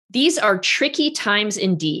These are tricky times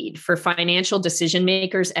indeed for financial decision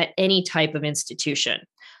makers at any type of institution.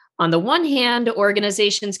 On the one hand,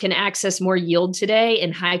 organizations can access more yield today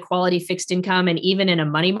in high quality fixed income and even in a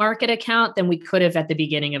money market account than we could have at the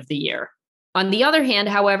beginning of the year. On the other hand,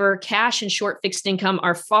 however, cash and short fixed income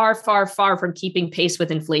are far, far, far from keeping pace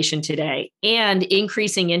with inflation today, and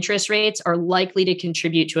increasing interest rates are likely to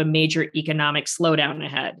contribute to a major economic slowdown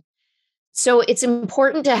ahead. So it's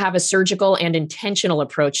important to have a surgical and intentional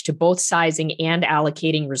approach to both sizing and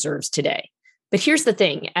allocating reserves today. But here's the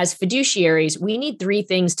thing, as fiduciaries, we need three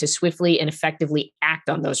things to swiftly and effectively act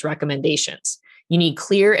on those recommendations. You need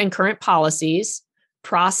clear and current policies,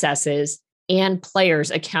 processes, and players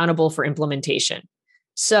accountable for implementation.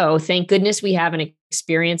 So thank goodness we have an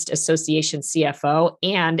experienced association CFO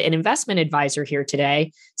and an investment advisor here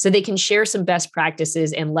today, so they can share some best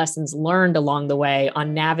practices and lessons learned along the way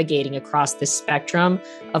on navigating across the spectrum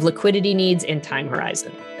of liquidity needs and time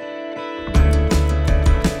horizon.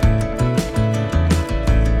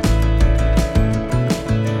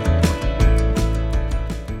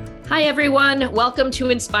 Hi, everyone. Welcome to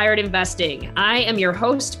Inspired Investing. I am your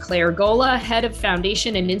host, Claire Gola, Head of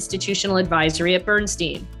Foundation and Institutional Advisory at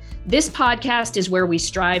Bernstein. This podcast is where we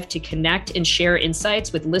strive to connect and share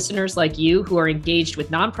insights with listeners like you who are engaged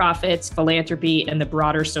with nonprofits, philanthropy, and the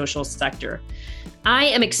broader social sector. I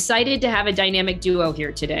am excited to have a dynamic duo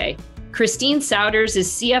here today. Christine Souders is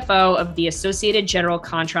CFO of the Associated General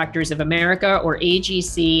Contractors of America, or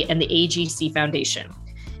AGC, and the AGC Foundation.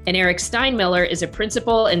 And Eric Steinmiller is a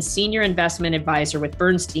principal and senior investment advisor with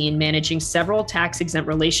Bernstein, managing several tax-exempt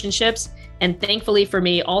relationships, and thankfully for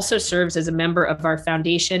me, also serves as a member of our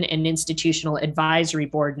foundation and institutional advisory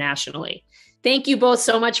board nationally. Thank you both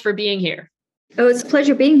so much for being here. Oh, it's a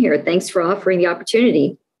pleasure being here. Thanks for offering the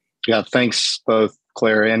opportunity. Yeah, thanks both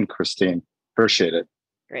Claire and Christine. Appreciate it.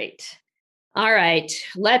 Great. All right,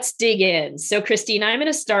 let's dig in. So Christine, I'm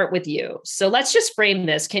going to start with you. So let's just frame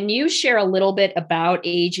this. Can you share a little bit about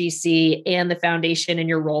AGC and the foundation and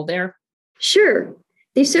your role there? Sure.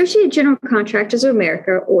 The Associated General Contractors of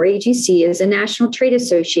America, or AGC, is a national trade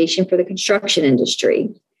association for the construction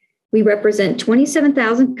industry. We represent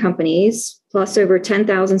 27,000 companies, plus over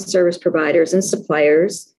 10,000 service providers and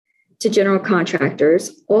suppliers to general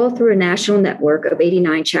contractors, all through a national network of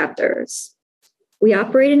 89 chapters. We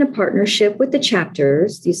operate in a partnership with the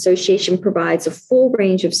chapters. The association provides a full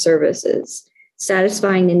range of services,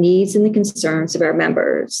 satisfying the needs and the concerns of our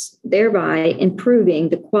members, thereby improving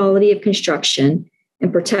the quality of construction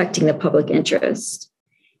and protecting the public interest.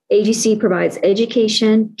 AGC provides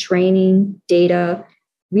education, training, data,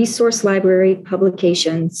 resource library,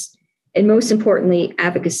 publications, and most importantly,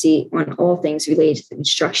 advocacy on all things related to the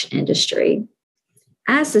construction industry.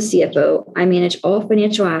 As the CFO, I manage all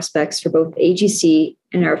financial aspects for both AGC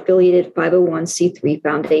and our affiliated 501c3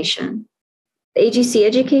 foundation. The AGC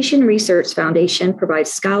Education Research Foundation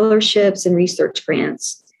provides scholarships and research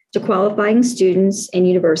grants to qualifying students and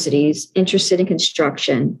universities interested in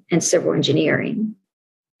construction and civil engineering.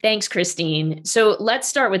 Thanks, Christine. So let's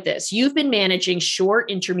start with this. You've been managing short,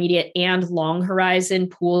 intermediate, and long horizon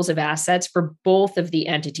pools of assets for both of the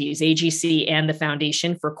entities, AGC and the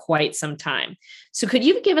foundation, for quite some time. So could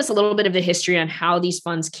you give us a little bit of the history on how these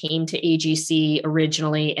funds came to AGC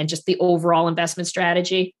originally and just the overall investment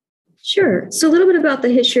strategy? Sure. So a little bit about the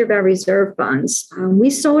history of our reserve funds. We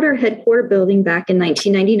sold our headquarter building back in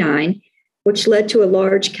 1999, which led to a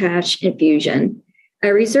large cash infusion.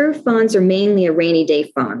 Our reserve funds are mainly a rainy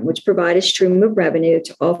day fund, which provide a stream of revenue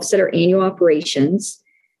to offset our annual operations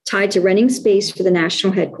tied to renting space for the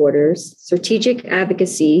national headquarters, strategic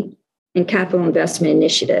advocacy, and capital investment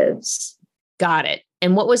initiatives. Got it.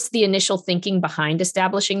 And what was the initial thinking behind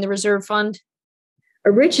establishing the reserve fund?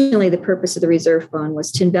 Originally, the purpose of the reserve fund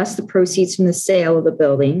was to invest the proceeds from the sale of the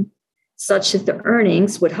building, such that the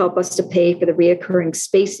earnings would help us to pay for the reoccurring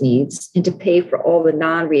space needs and to pay for all the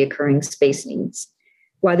non-reoccurring space needs,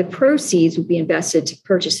 while the proceeds would be invested to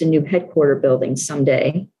purchase a new headquarter building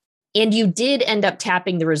someday. And you did end up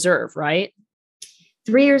tapping the reserve, right?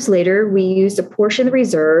 3 years later, we used a portion of the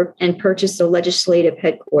reserve and purchased the legislative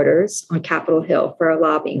headquarters on Capitol Hill for our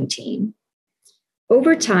lobbying team.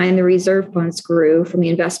 Over time, the reserve funds grew from the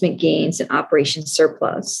investment gains and operation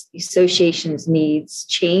surplus. The association's needs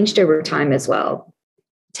changed over time as well.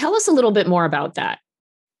 Tell us a little bit more about that.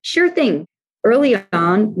 Sure thing. Early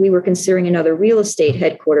on, we were considering another real estate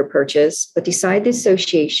headquarter purchase, but decided the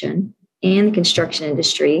association and the construction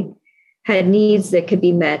industry had needs that could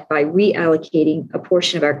be met by reallocating a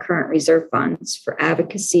portion of our current reserve funds for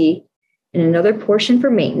advocacy and another portion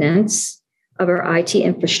for maintenance of our IT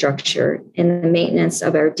infrastructure and the maintenance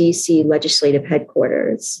of our DC legislative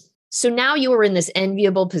headquarters. So now you were in this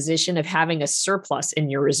enviable position of having a surplus in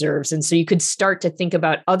your reserves. And so you could start to think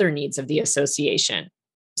about other needs of the association.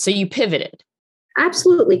 So you pivoted.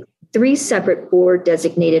 Absolutely. 3 separate board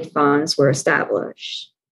designated funds were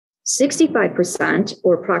established. 65%,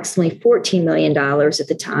 or approximately $14 million at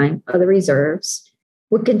the time, of the reserves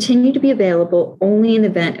would continue to be available only in the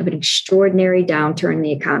event of an extraordinary downturn in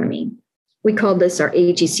the economy. We called this our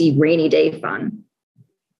AGC Rainy Day Fund.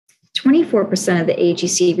 24% of the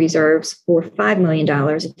AGC reserves, or $5 million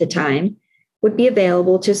at the time, would be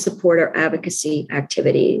available to support our advocacy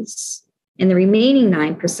activities. And the remaining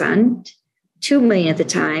 9%, $2 million at the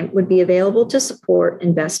time, would be available to support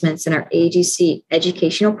investments in our AGC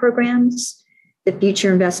educational programs, the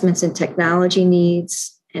future investments in technology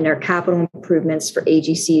needs, and our capital improvements for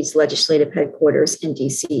AGC's legislative headquarters in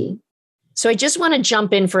DC. So I just want to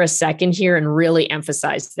jump in for a second here and really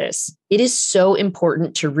emphasize this. It is so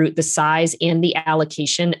important to root the size and the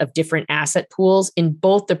allocation of different asset pools in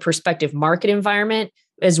both the prospective market environment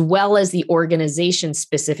as well as the organization's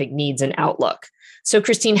specific needs and outlook. So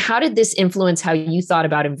Christine, how did this influence how you thought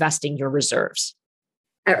about investing your reserves?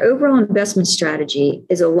 Our overall investment strategy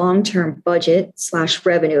is a long-term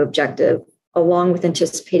budget/revenue objective, along with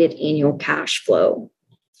anticipated annual cash flow.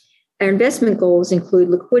 Our investment goals include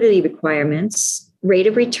liquidity requirements, rate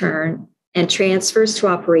of return, and transfers to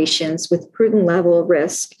operations with prudent level of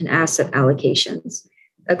risk and asset allocations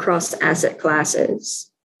across asset classes.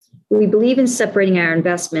 We believe in separating our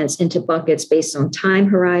investments into buckets based on time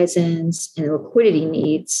horizons and liquidity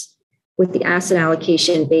needs, with the asset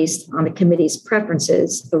allocation based on the committee's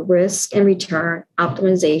preferences of risk and return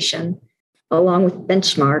optimization, along with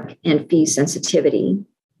benchmark and fee sensitivity.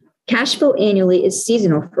 Cash flow annually is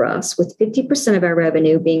seasonal for us, with 50% of our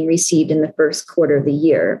revenue being received in the first quarter of the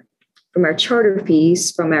year from our charter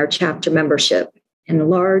fees from our chapter membership and a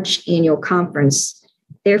large annual conference.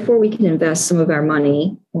 Therefore, we can invest some of our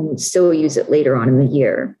money and still use it later on in the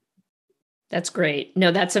year. That's great.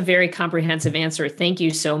 No, that's a very comprehensive answer. Thank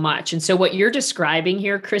you so much. And so what you're describing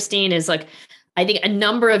here, Christine, is like, I think a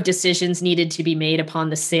number of decisions needed to be made upon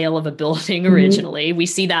the sale of a building originally. Mm-hmm. We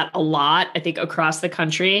see that a lot, I think, across the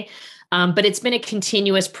country. But it's been a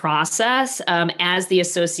continuous process as the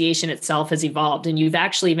association itself has evolved. And you've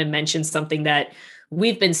actually even mentioned something that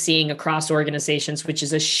we've been seeing across organizations, which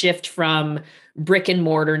is a shift from brick and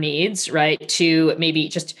mortar needs, right, to maybe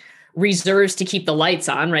just reserves to keep the lights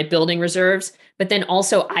on, right, building reserves, but then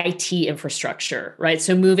also IT infrastructure, right?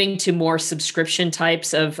 So moving to more subscription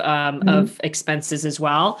types of expenses as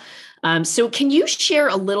well. So can you share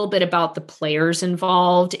a little bit about the players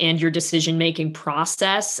involved and your decision-making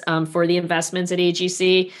process for the investments at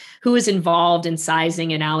AGC? Who is involved in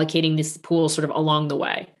sizing and allocating this pool sort of along the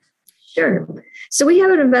way? Sure. So we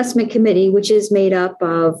have an investment committee, which is made up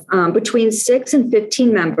of between 6 and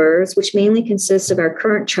 15 members, which mainly consists of our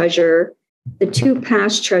current treasurer, the 2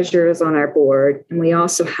 past treasurers on our board, and we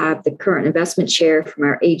also have the current investment chair from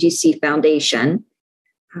our AGC Foundation.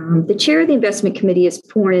 The chair of the investment committee is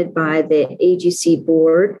appointed by the AGC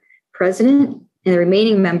board president, and the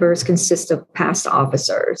remaining members consist of past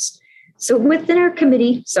officers. So within our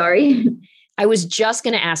committee, I was just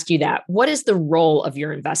going to ask you that. What is the role of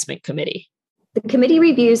your investment committee? The committee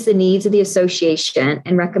reviews the needs of the association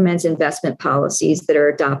and recommends investment policies that are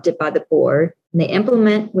adopted by the board, and they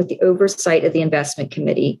implement with the oversight of the investment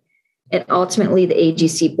committee and ultimately the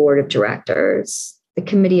AGC board of directors. The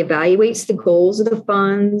committee evaluates the goals of the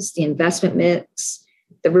funds, the investment mix,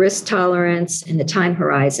 the risk tolerance, and the time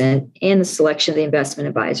horizon, and the selection of the investment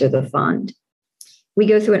advisor of the fund. We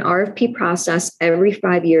go through an RFP process every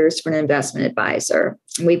 5 years for an investment advisor.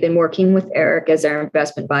 And we've been working with Eric as our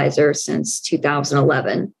investment advisor since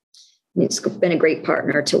 2011. And it's been a great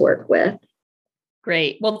partner to work with.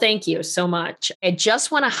 Great. Well, thank you so much. I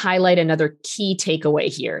just want to highlight another key takeaway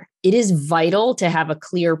here. It is vital to have a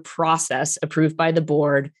clear process approved by the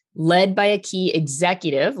board, led by a key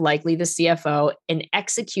executive, likely the CFO, and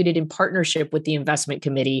executed in partnership with the investment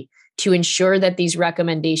committee to ensure that these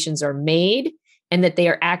recommendations are made and that they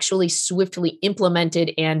are actually swiftly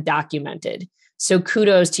implemented and documented. So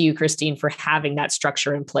kudos to you, Christine, for having that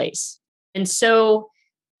structure in place. And so,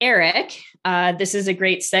 Eric, this is a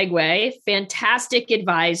great segue. Fantastic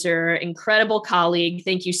advisor, incredible colleague.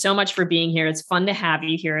 Thank you so much for being here. It's fun to have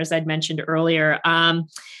you here, as I'd mentioned earlier.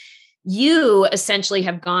 You essentially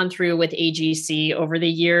have gone through with AGC over the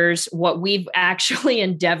years what we've actually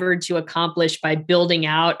endeavored to accomplish by building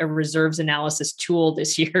out a reserves analysis tool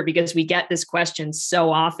this year, because we get this question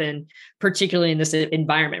so often, particularly in this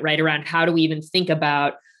environment, right? Around how do we even think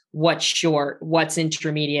about what's short, what's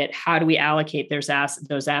intermediate, how do we allocate those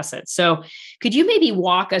assets. So could you maybe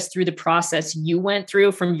walk us through the process you went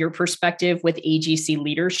through from your perspective with AGC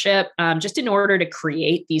leadership, just in order to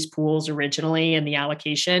create these pools originally and the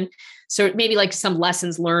allocation? So maybe like some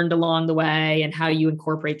lessons learned along the way and how you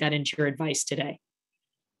incorporate that into your advice today.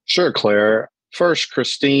 Sure, Claire. First,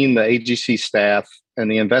 Christine, the AGC staff,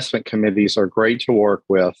 and the investment committees are great to work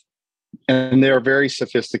with. And they're a very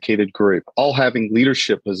sophisticated group, all having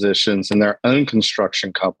leadership positions in their own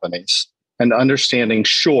construction companies and understanding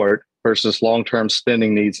short versus long-term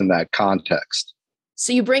spending needs in that context.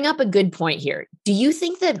 So you bring up a good point here. Do you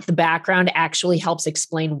think that the background actually helps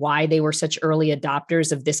explain why they were such early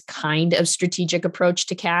adopters of this kind of strategic approach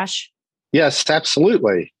to cash? Yes,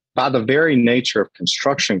 absolutely. By the very nature of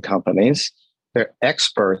construction companies, they're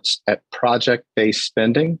experts at project-based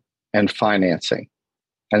spending and financing.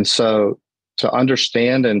 And so to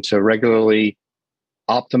understand and to regularly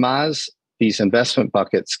optimize these investment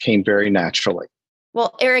buckets came very naturally.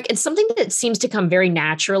 Well, Eric, it's something that seems to come very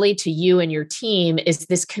naturally to you and your team is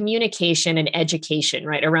this communication and education,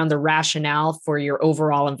 right, around the rationale for your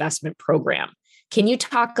overall investment program. Can you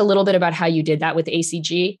talk a little bit about how you did that with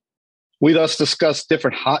ACG? We thus discussed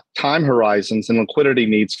different time horizons and liquidity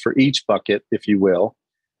needs for each bucket, if you will,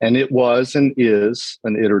 and it was and is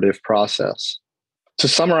an iterative process. To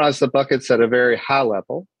summarize the buckets at a very high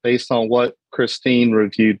level, based on what Christine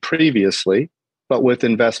reviewed previously, but with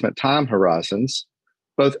investment time horizons,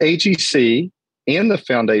 both AGC and the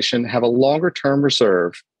foundation have a longer-term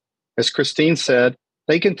reserve. As Christine said,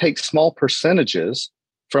 they can take small percentages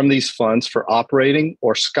from these funds for operating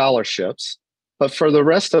or scholarships, but for the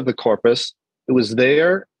rest of the corpus, it was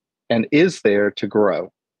there and is there to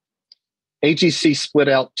grow. AGC split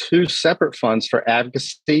out 2 separate funds for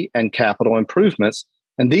advocacy and capital improvements,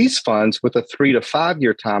 and these funds with a 3 to 5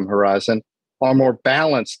 year time horizon are more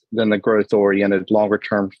balanced than the growth-oriented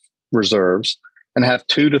longer-term reserves and have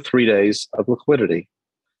 2 to 3 days of liquidity.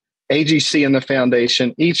 AGC and the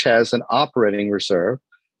foundation each has an operating reserve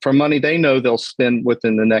for money they know they'll spend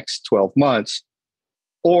within the next 12 months,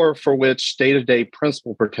 or for which day-to-day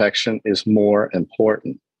principal protection is more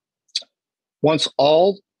important. Once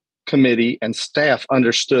all committee and staff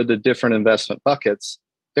understood the different investment buckets,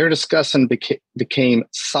 their discussion became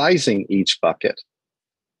sizing each bucket.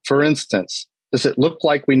 For instance, does it look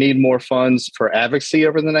like we need more funds for advocacy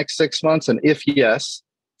over the next 6 months? And if yes,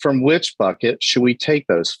 from which bucket should we take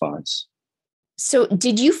those funds? So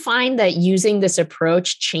did you find that using this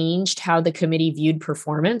approach changed how the committee viewed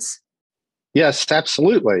performance? Yes,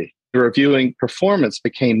 absolutely. Reviewing performance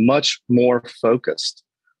became much more focused.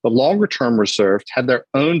 The longer-term reserve had their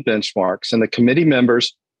own benchmarks, and the committee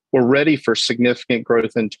members were ready for significant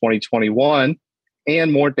growth in 2021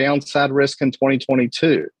 and more downside risk in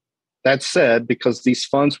 2022. That said, because these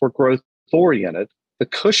funds were growth-oriented, the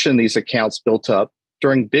cushion these accounts built up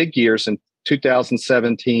during big years in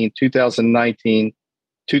 2017, 2019,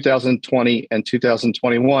 2020, and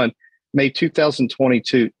 2021 made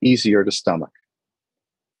 2022 easier to stomach.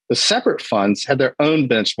 The separate funds had their own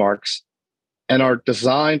benchmarks and are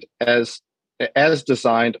designed as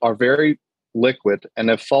designed are very liquid and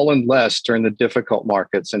have fallen less during the difficult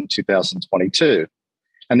markets in 2022.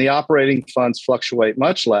 And the operating funds fluctuate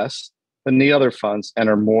much less than the other funds and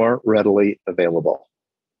are more readily available.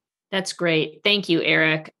 That's great. Thank you,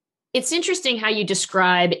 Eric. It's interesting how you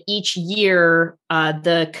describe each year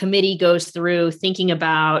the committee goes through thinking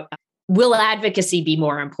about, will advocacy be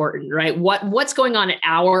more important, right? What's going on at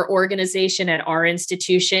our organization, at our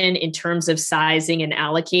institution in terms of sizing and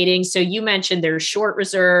allocating? So you mentioned there's short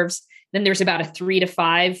reserves, then there's about a 3 to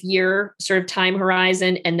 5 year sort of time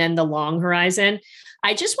horizon, and then the long horizon.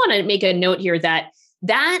 I just want to make a note here that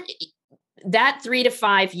 3 to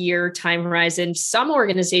 5 year time horizon, some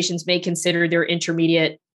organizations may consider their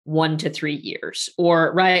intermediate 1 to 3 years,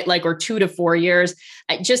 or right, like, or 2 to 4 years.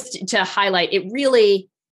 Just to highlight, it really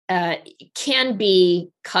can be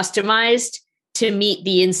customized to meet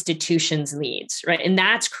the institution's needs, right? And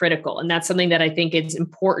that's critical. And that's something that I think is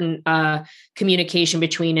important communication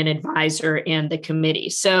between an advisor and the committee.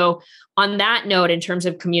 So on that note, in terms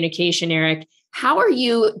of communication, Eric, how are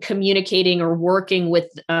you communicating or working with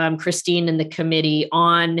Christine and the committee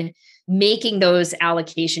on making those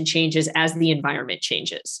allocation changes as the environment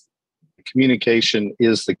changes? Communication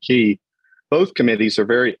is the key. Both committees are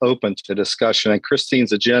very open to discussion, and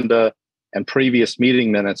Christine's agenda and previous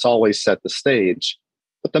meeting minutes always set the stage.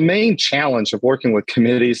 But the main challenge of working with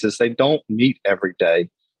committees is they don't meet every day.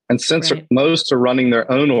 And since most are running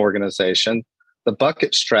their own organization, the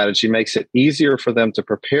bucket strategy makes it easier for them to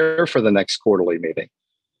prepare for the next quarterly meeting.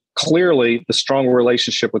 Clearly, the strong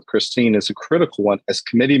relationship with Christine is a critical one as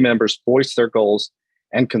committee members voice their goals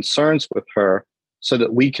and concerns with her so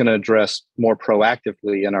that we can address more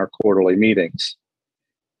proactively in our quarterly meetings.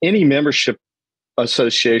 Any membership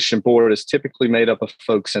association board is typically made up of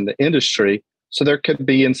folks in the industry, so there could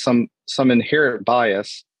be some inherent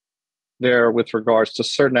bias there with regards to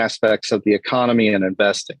certain aspects of the economy and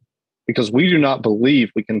investing, because we do not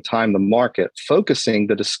believe we can time the market. Focusing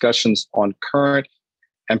the discussions on current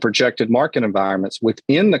and projected market environments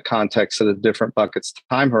within the context of the different buckets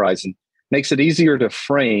time horizon makes it easier to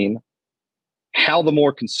frame how the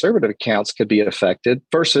more conservative accounts could be affected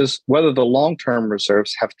versus whether the long-term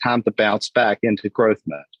reserves have time to bounce back into growth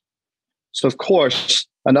mode. So, of course,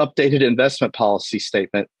 an updated investment policy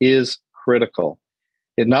statement is critical.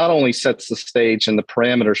 It not only sets the stage and the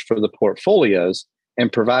parameters for the portfolios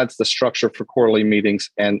and provides the structure for quarterly meetings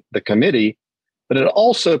and the committee, but it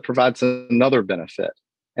also provides another benefit.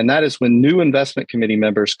 And that is when new investment committee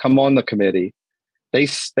members come on the committee, they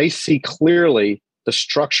see clearly the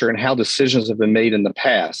structure and how decisions have been made in the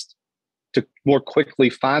past to more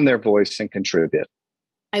quickly find their voice and contribute.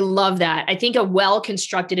 I love that. I think a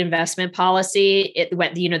well-constructed investment policy,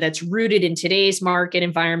 that's rooted in today's market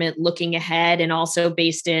environment, looking ahead, and also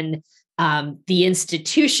based in the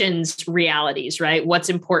institution's realities, right? What's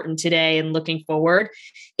important today and looking forward.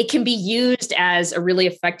 It can be used as a really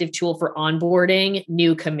effective tool for onboarding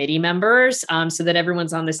new committee members so that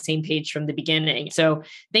everyone's on the same page from the beginning. So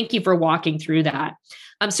thank you for walking through that.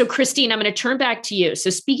 So Christine, I'm going to turn back to you.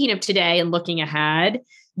 So speaking of today and looking ahead,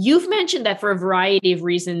 you've mentioned that for a variety of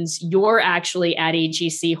reasons, you're actually at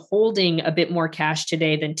AGC holding a bit more cash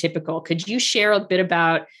today than typical. Could you share a bit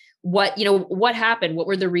about what happened? What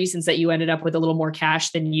were the reasons that you ended up with a little more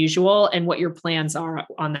cash than usual, and what your plans are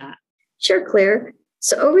on that? Sure, Claire.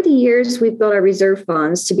 So over the years, we've built our reserve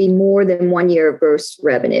funds to be more than 1 year of gross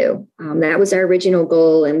revenue. That was our original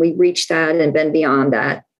goal, and we reached that and been beyond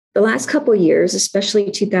that. The last couple of years,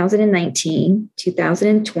 especially 2019,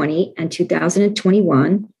 2020, and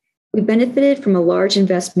 2021, we benefited from a large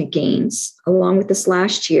investment gains. Along with this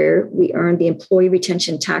last year, we earned the employee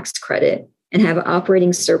retention tax credit and have an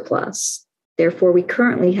operating surplus. Therefore, we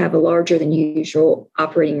currently have a larger than usual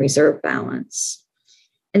operating reserve balance.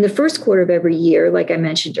 In the first quarter of every year, like I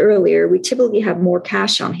mentioned earlier, we typically have more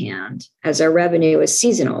cash on hand as our revenue is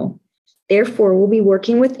seasonal. Therefore, we'll be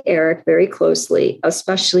working with Eric very closely,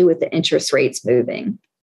 especially with the interest rates moving.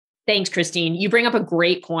 Thanks, Christine. You bring up a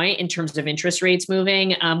great point in terms of interest rates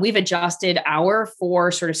moving. We've adjusted our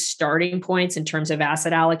 4 sort of starting points in terms of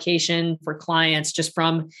asset allocation for clients, just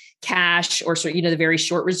from cash or the very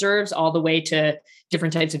short reserves all the way to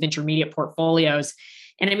different types of intermediate portfolios.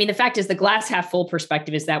 And I mean, the fact is, the glass half full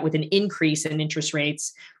perspective is that with an increase in interest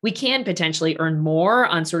rates, we can potentially earn more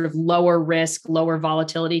on sort of lower risk, lower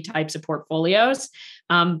volatility types of portfolios.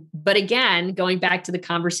 But again, going back to the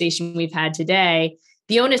conversation we've had today,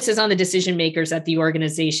 the onus is on the decision makers at the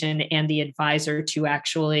organization and the advisor to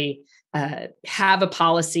actually have a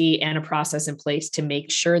policy and a process in place to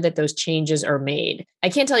make sure that those changes are made. I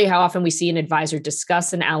can't tell you how often we see an advisor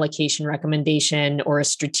discuss an allocation recommendation or a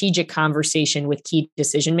strategic conversation with key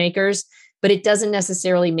decision makers, but it doesn't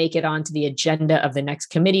necessarily make it onto the agenda of the next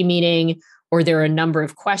committee meeting, or there are a number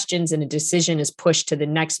of questions and a decision is pushed to the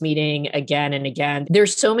next meeting again and again.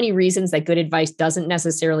 There's so many reasons that good advice doesn't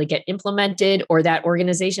necessarily get implemented, or that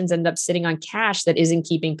organizations end up sitting on cash that isn't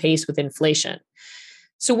keeping pace with inflation.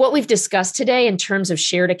 So what we've discussed today in terms of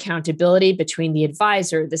shared accountability between the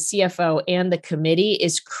advisor, the CFO, and the committee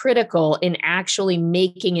is critical in actually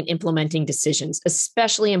making and implementing decisions,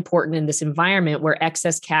 especially important in this environment where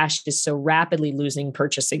excess cash is so rapidly losing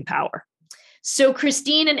purchasing power. So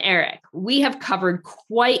Christine and Eric, we have covered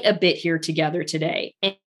quite a bit here together today.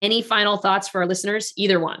 Any final thoughts for our listeners?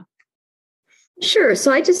 Either one. Sure.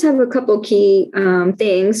 So I just have a couple key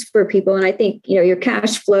things for people. And I think, your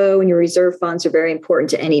cash flow and your reserve funds are very important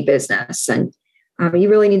to any business. And you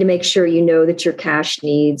really need to make sure you know that your cash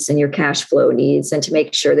needs and your cash flow needs, and to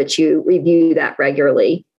make sure that you review that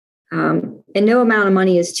regularly. And no amount of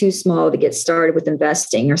money is too small to get started with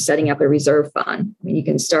investing or setting up a reserve fund. I mean, you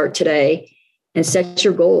can start today and set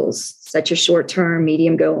your goals, set your short-term,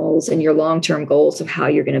 medium goals, and your long-term goals of how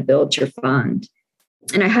you're going to build your fund.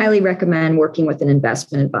 And I highly recommend working with an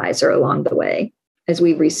investment advisor along the way, as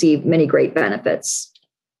we've received many great benefits.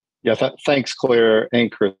 Yeah, thanks, Claire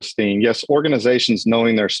and Christine. Yes, organizations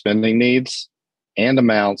knowing their spending needs and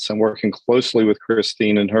amounts and working closely with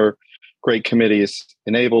Christine and her great committees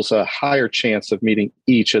enables a higher chance of meeting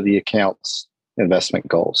each of the account's investment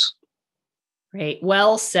goals. Great.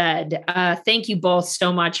 Well said. Thank you both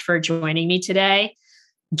so much for joining me today.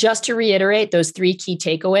 Just to reiterate those 3 key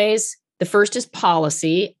takeaways, the first is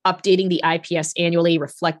policy, updating the IPS annually,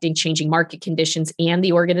 reflecting changing market conditions and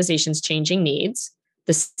the organization's changing needs.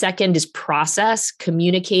 The second is process,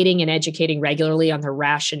 communicating and educating regularly on the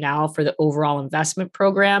rationale for the overall investment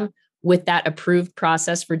program with that approved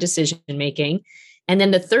process for decision making. And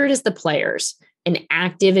then the third is the players, an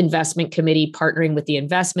active investment committee partnering with the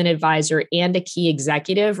investment advisor and a key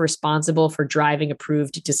executive responsible for driving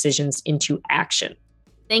approved decisions into action.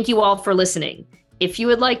 Thank you all for listening. If you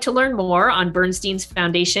would like to learn more on Bernstein's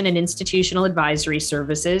foundation and institutional advisory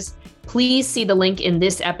services, please see the link in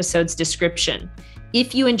this episode's description.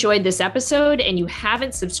 If you enjoyed this episode and you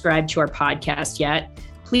haven't subscribed to our podcast yet,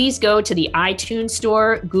 please go to the iTunes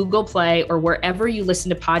Store, Google Play, or wherever you listen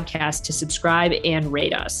to podcasts to subscribe and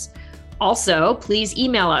rate us. Also, please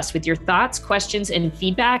email us with your thoughts, questions, and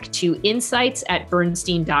feedback to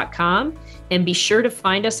insights@bernstein.com, and be sure to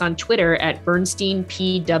find us on Twitter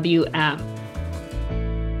 @BernsteinPWM.